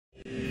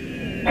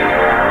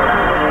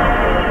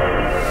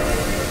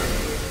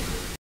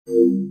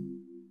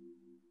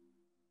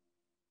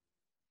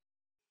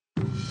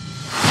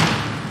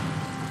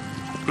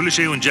كل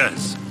شيء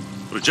جاهز.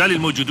 رجالي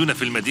الموجودون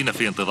في المدينة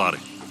في انتظارك.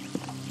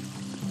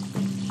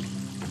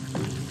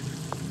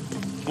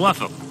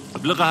 موافق،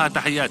 ابلغها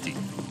تحياتي.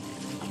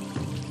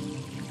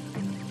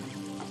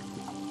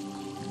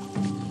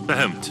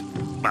 فهمت،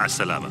 مع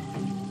السلامة.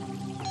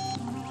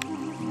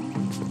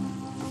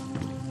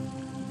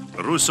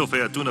 الروس سوف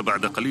يأتون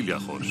بعد قليل يا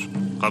خورش.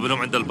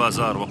 قابلهم عند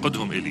البازار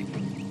وقدهم إلي.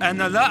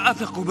 أنا لا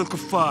أثق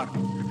بالكفار.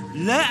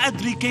 لا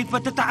أدري كيف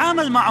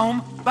تتعامل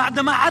معهم بعد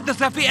ما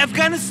حدث في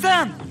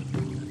أفغانستان.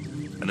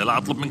 أنا لا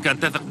أطلب منك أن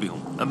تثق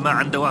بهم، أما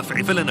عن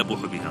دوافعي فلن أبوح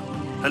بها.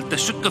 هل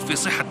تشك في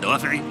صحة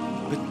دوافعي؟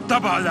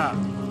 بالطبع لا.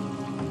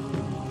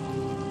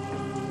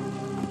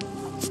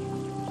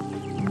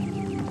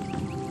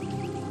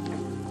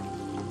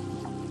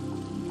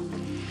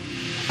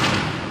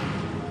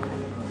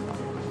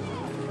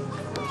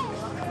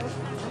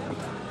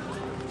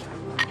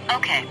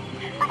 Okay,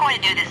 we're going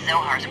to do this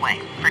Zohar's way,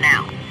 for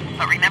now.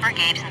 But remember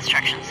Gabe's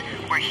instructions.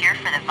 We're here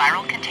for the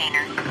viral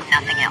container,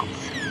 nothing else.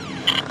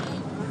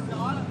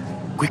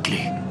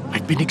 Quickly,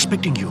 I've been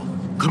expecting you.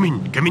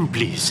 Come in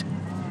please.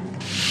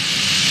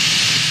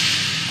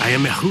 I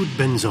am Ehud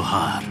Ben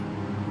Zohar.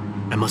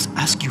 I must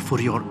ask you for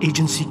your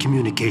agency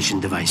communication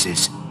devices.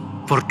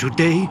 For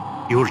today,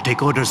 you will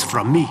take orders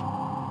from me.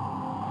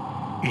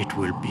 It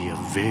will be a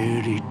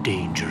very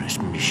dangerous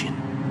mission.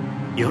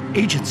 Your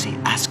agency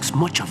asks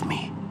much of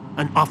me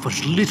and offers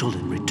little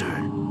in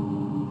return.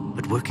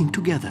 But working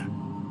together,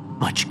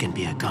 much can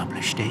be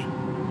accomplished, eh?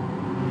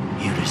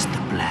 Here is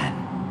the plan.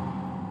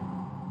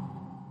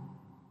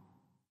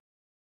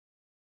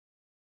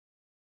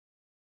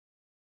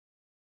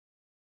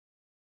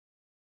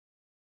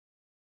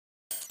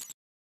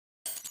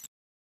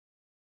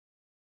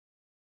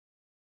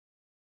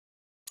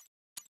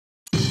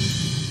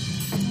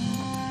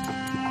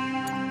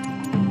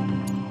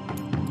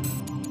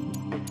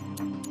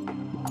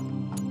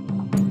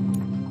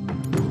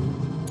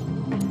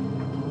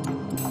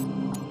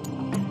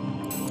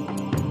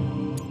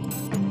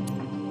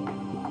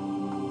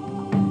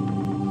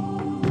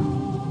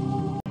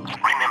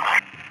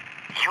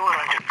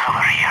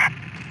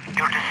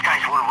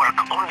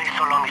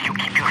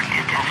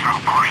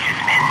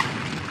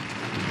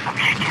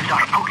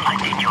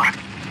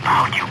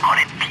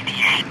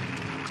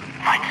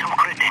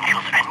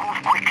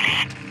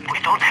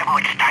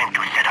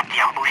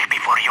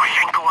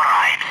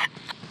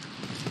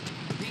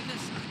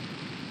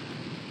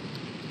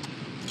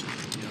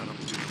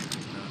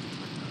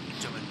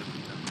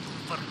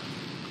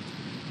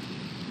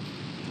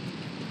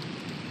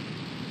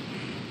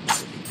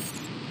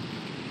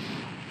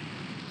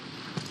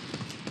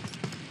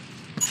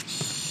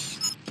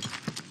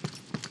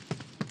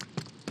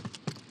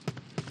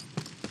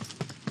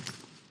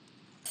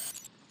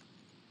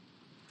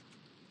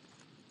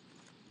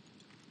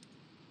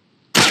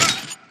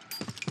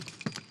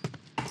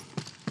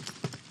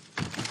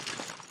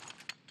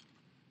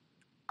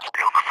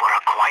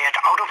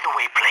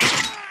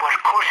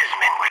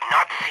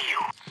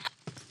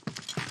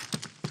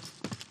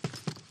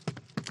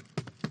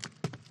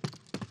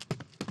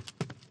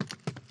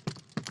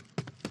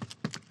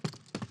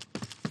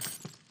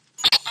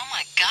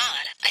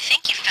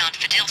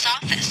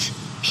 Office.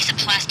 He's a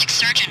plastic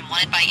surgeon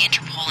wanted by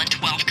Interpol in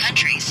 12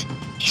 countries.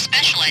 He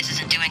specializes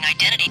in doing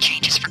identity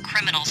changes for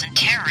criminals and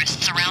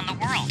terrorists around the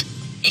world.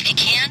 If you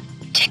can,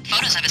 take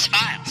photos of his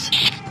files.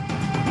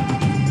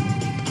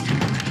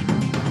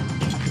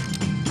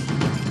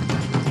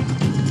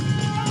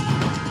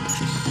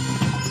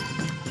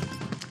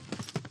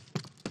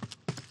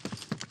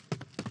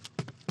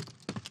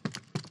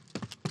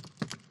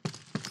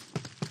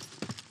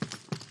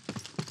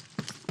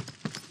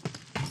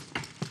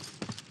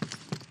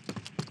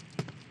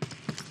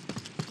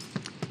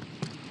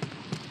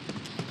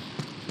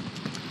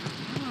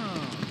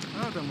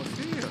 هذا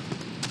مثير.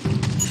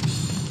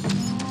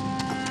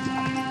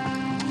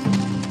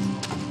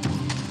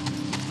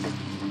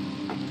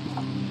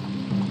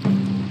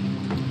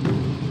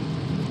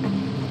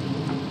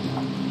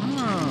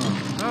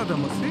 هذا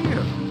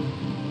مثير.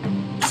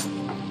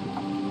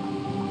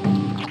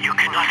 You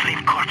cannot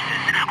leave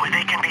corpses where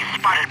they can be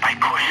spotted by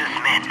Korsa's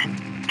men.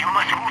 You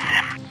must move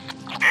them.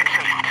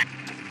 Excellent.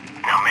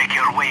 Now make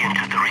your way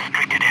into the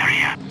restricted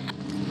area.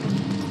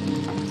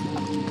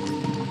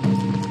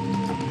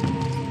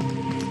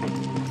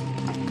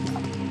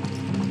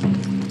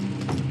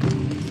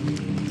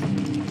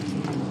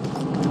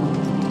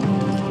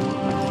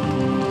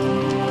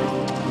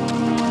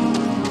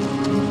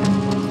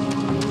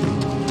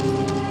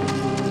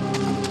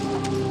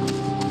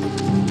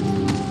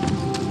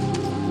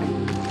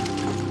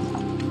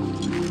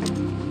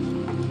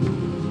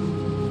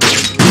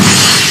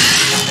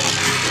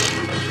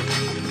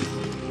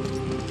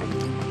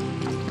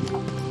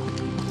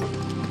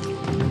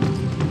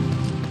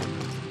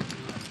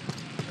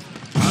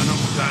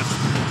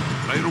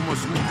 غير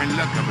مسموح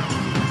لك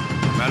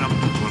بالخروج ما لم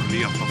تظهر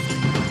لي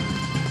التصريح.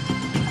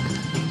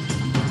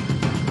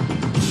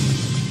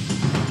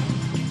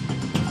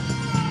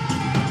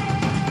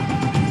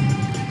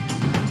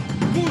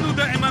 كونوا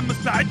دائما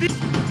مستعدين.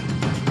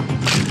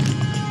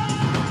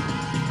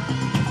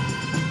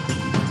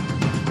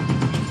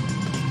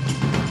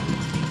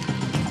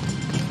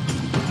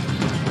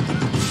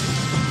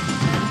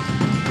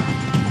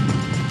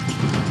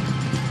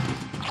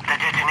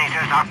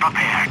 are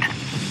prepared.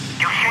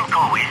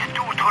 Yushchenko is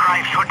due to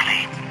arrive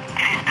shortly.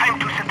 It is time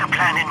to set the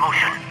plan in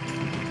motion.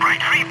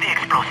 Retrieve the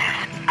explosives.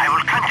 I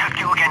will contact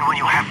you again when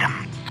you have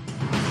them.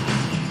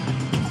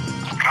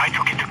 Try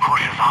to get to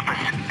Korsh's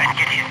office and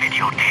get his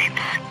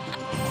videotapes.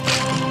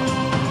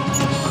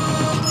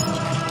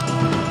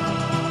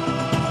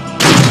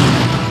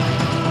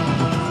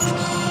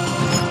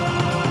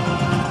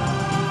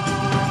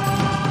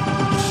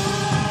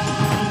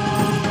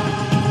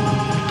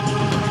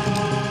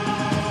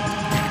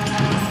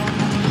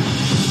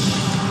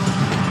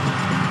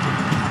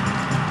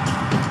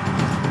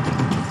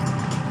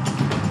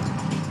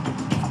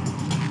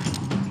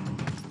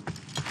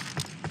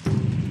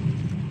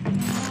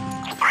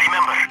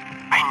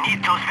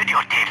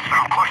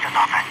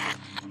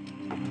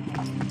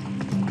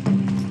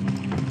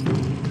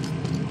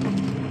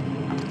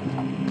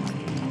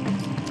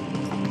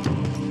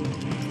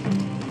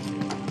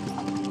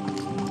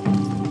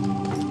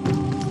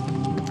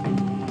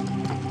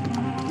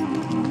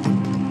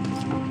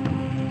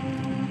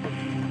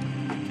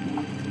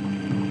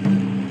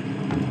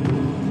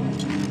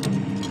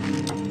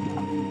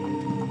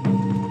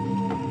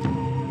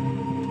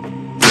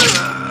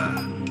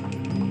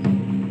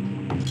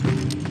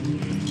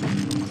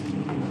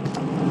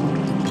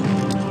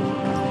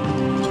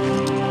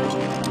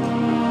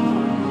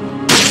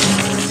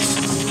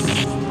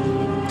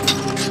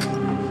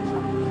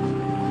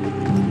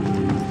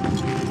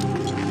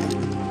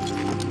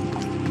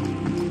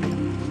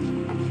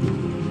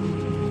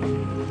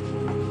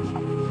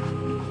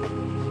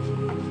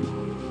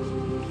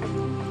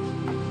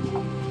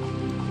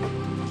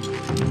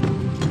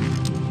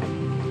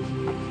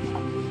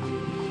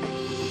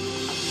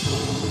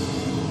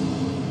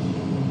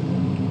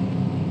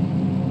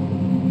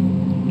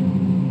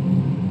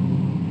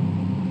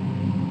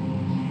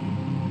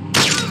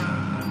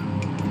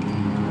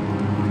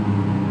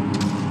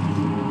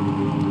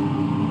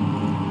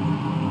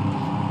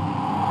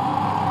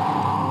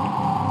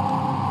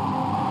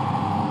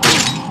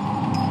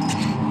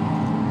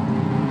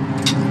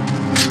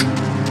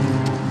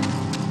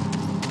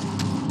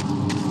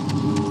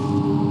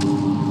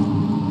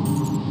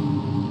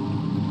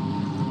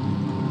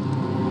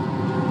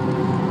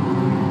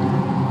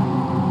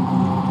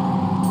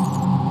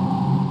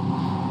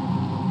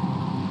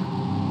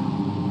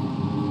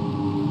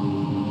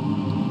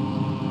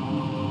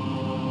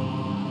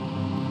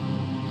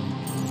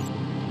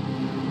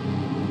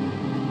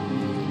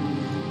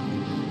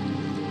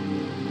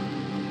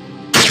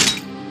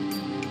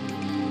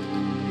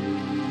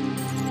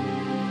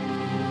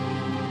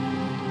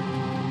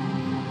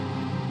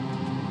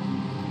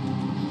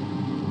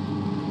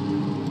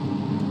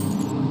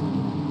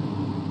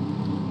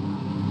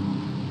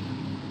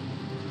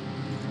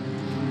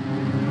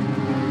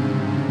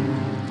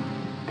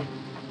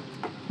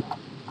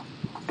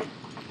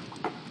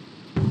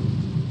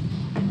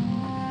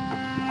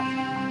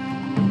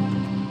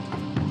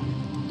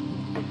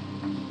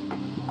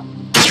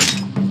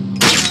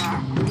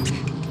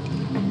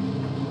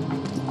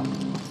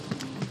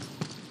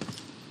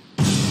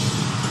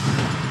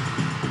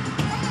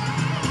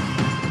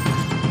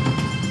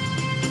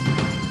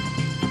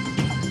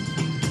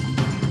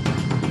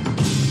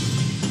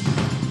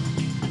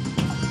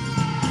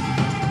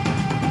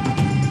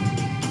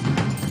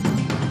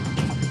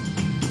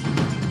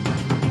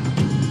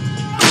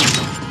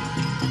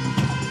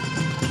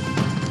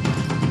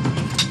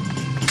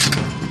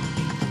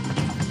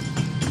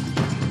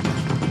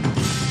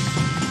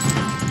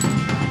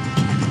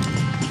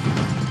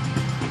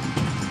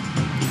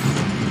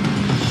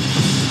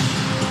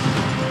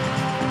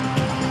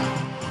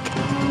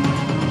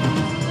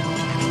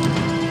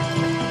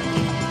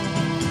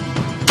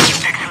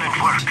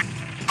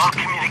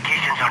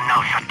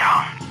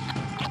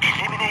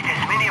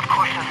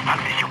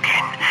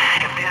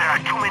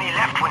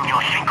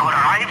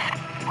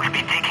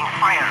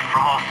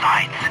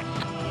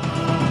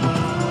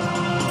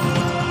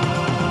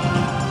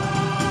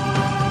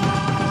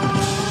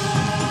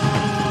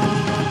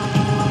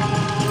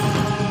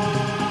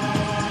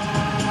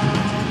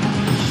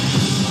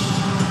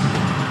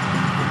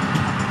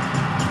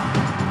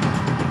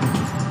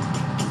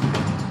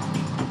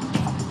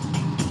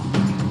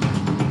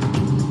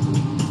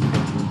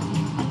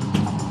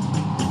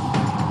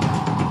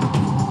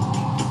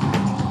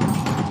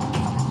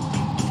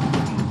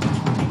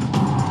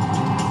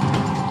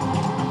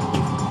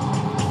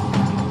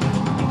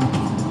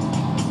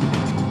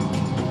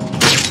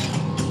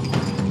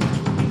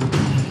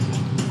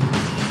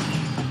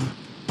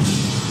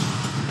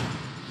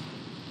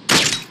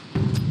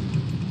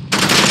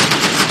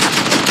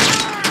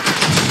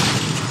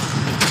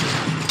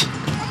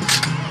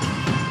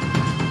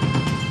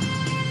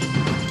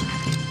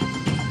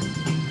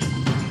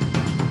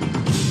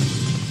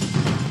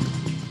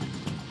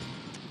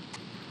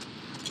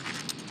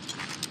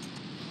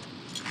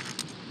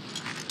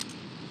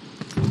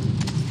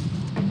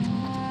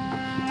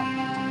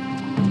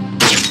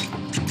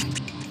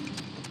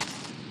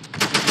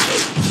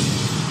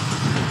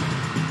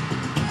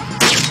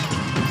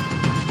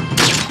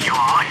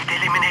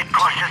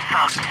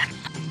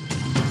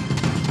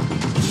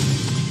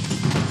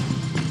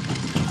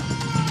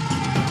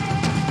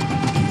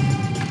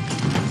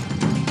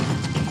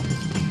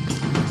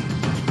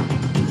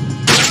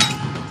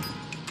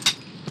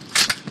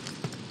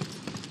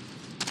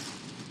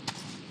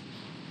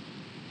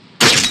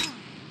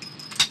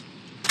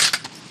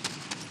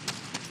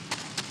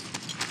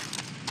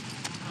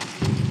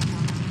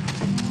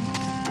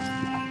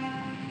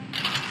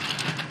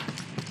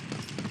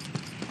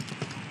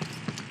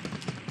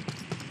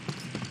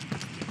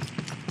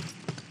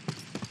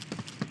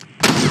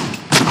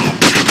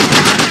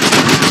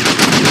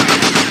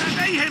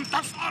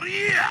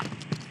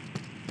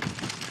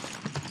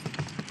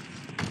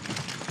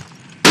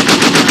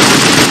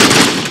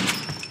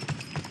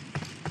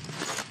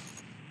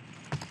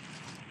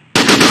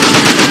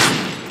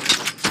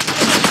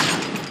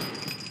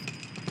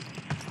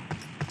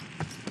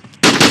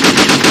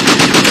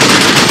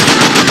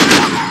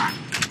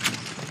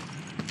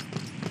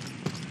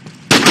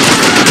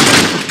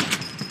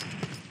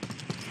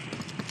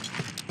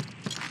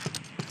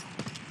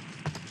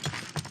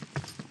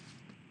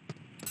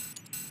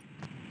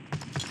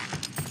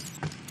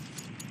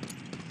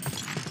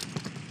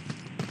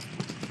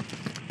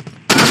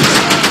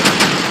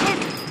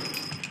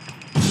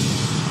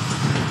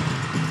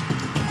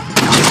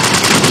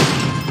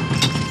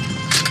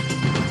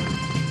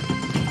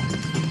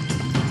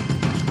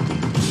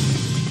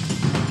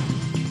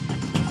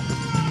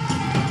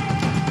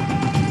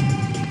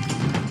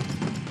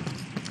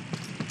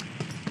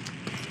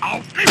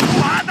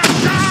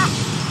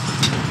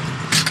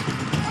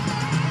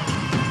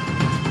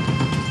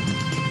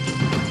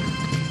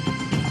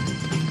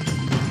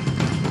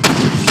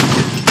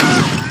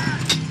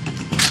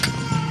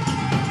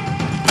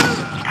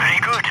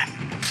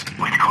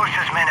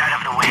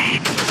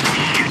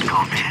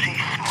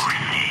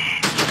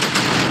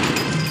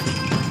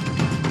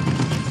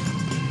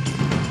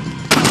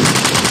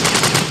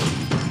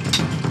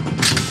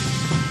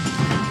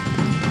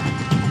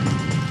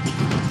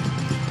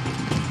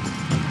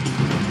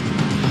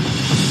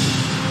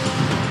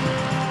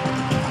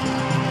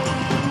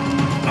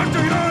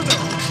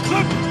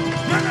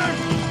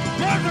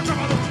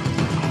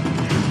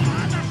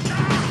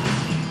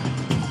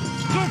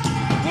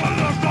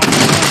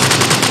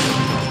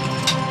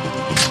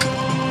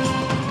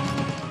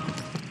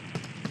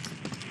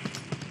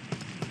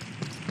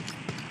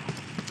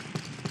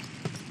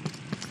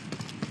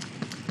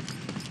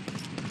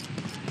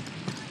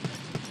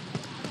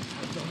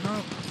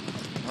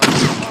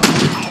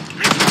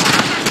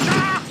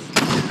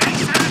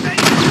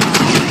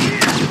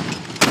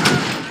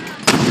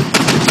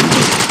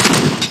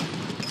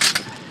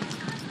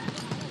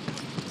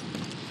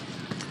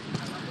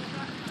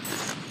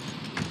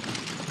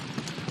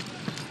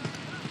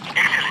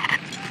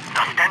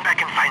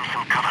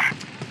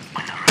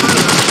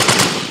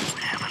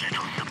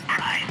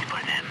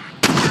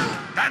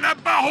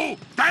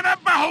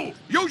 تنبهوا!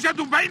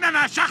 يوجد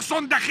بيننا شخص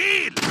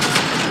دخيل!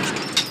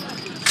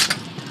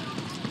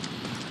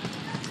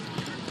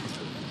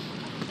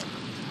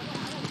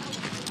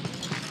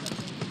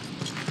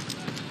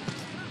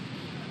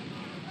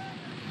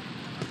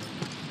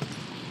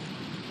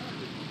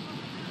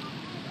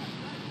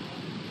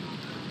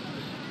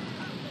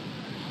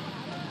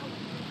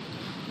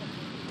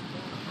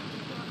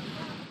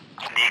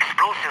 The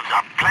explosives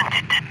are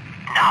planted.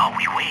 Now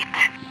we wait.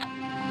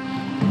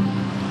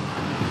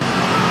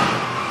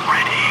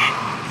 Ready.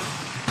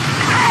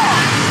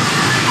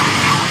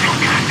 Explosive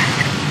gases.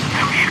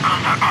 The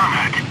vehicles are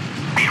armored.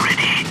 Be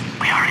ready.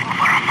 We are in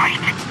for a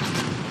fight.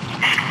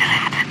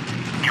 Excellent.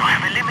 You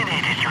have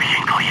eliminated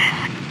Yushenko, yes?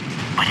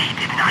 But he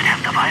did not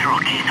have the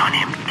viral keys on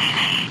him, did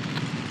he?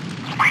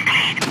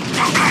 Quickly!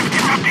 Some guys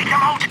did not take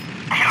them out!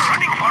 They are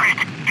running for it!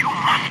 You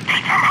must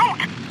take them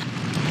out!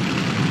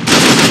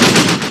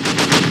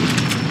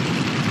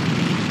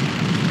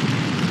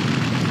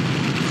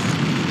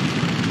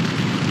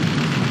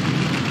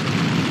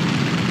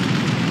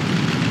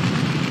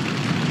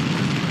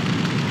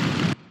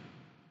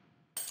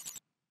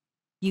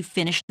 You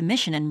finished the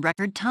mission in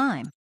record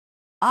time.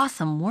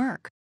 Awesome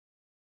work.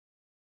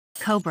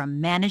 Cobra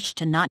managed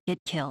to not get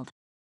killed.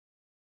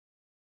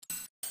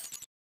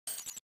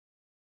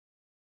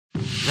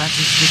 That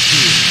is the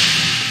deal.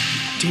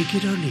 Take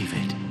it or leave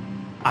it.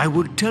 I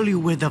will tell you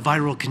where the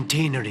viral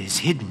container is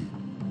hidden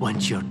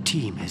once your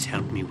team has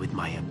helped me with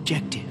my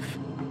objective.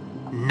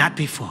 Not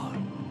before.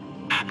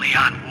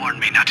 Leon warned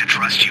me not to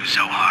trust you,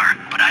 Zohar,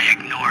 but I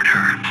ignored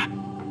her.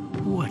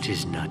 What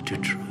is not to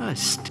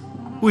trust?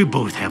 We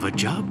both have a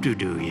job to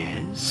do,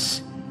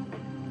 yes?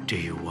 Do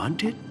you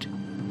want it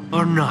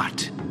or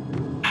not?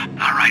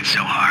 All right,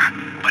 Zohar,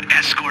 but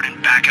escort and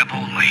backup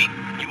only.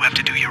 You have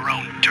to do your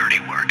own dirty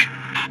work.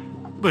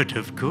 But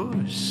of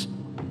course.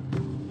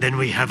 Then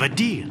we have a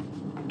deal.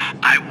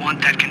 I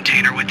want that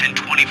container within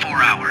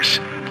 24 hours.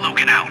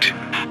 Logan out.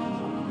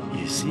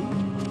 You see?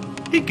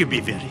 He can be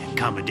very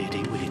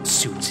accommodating when it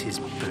suits his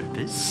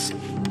purpose.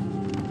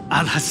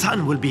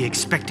 Al-Hassan will be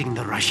expecting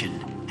the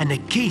Russian and a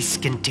case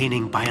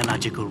containing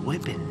biological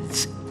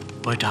weapons.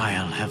 But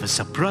I'll have a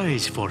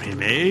surprise for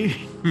him, eh?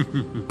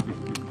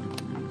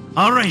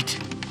 All right,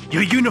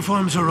 your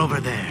uniforms are over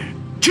there.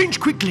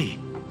 Change quickly.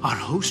 Our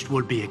host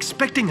will be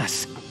expecting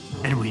us,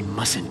 and we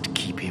mustn't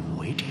keep him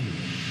waiting.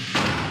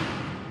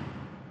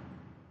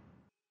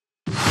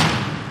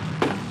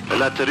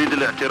 ألا تريد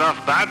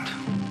الاعتراف بعد؟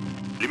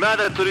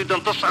 لماذا تريد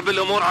أن تصعب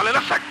الأمور على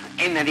نفسك؟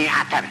 إنني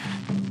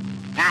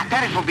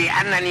أعترف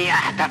بأنني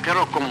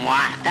أحتقركم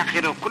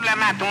وأحتقر كل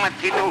ما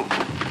تمثلوه.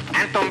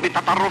 أنتم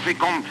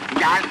بتطرفكم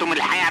جعلتم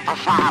الحياة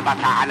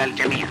صعبة على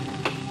الجميع.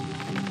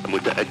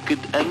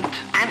 متأكد أنت؟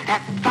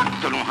 أنت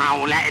تقتل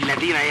هؤلاء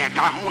الذين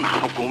يكرهون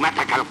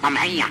حكومتك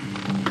القمعية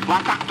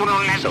وتقتل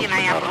الذين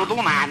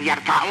يرفضون أن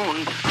يركعون.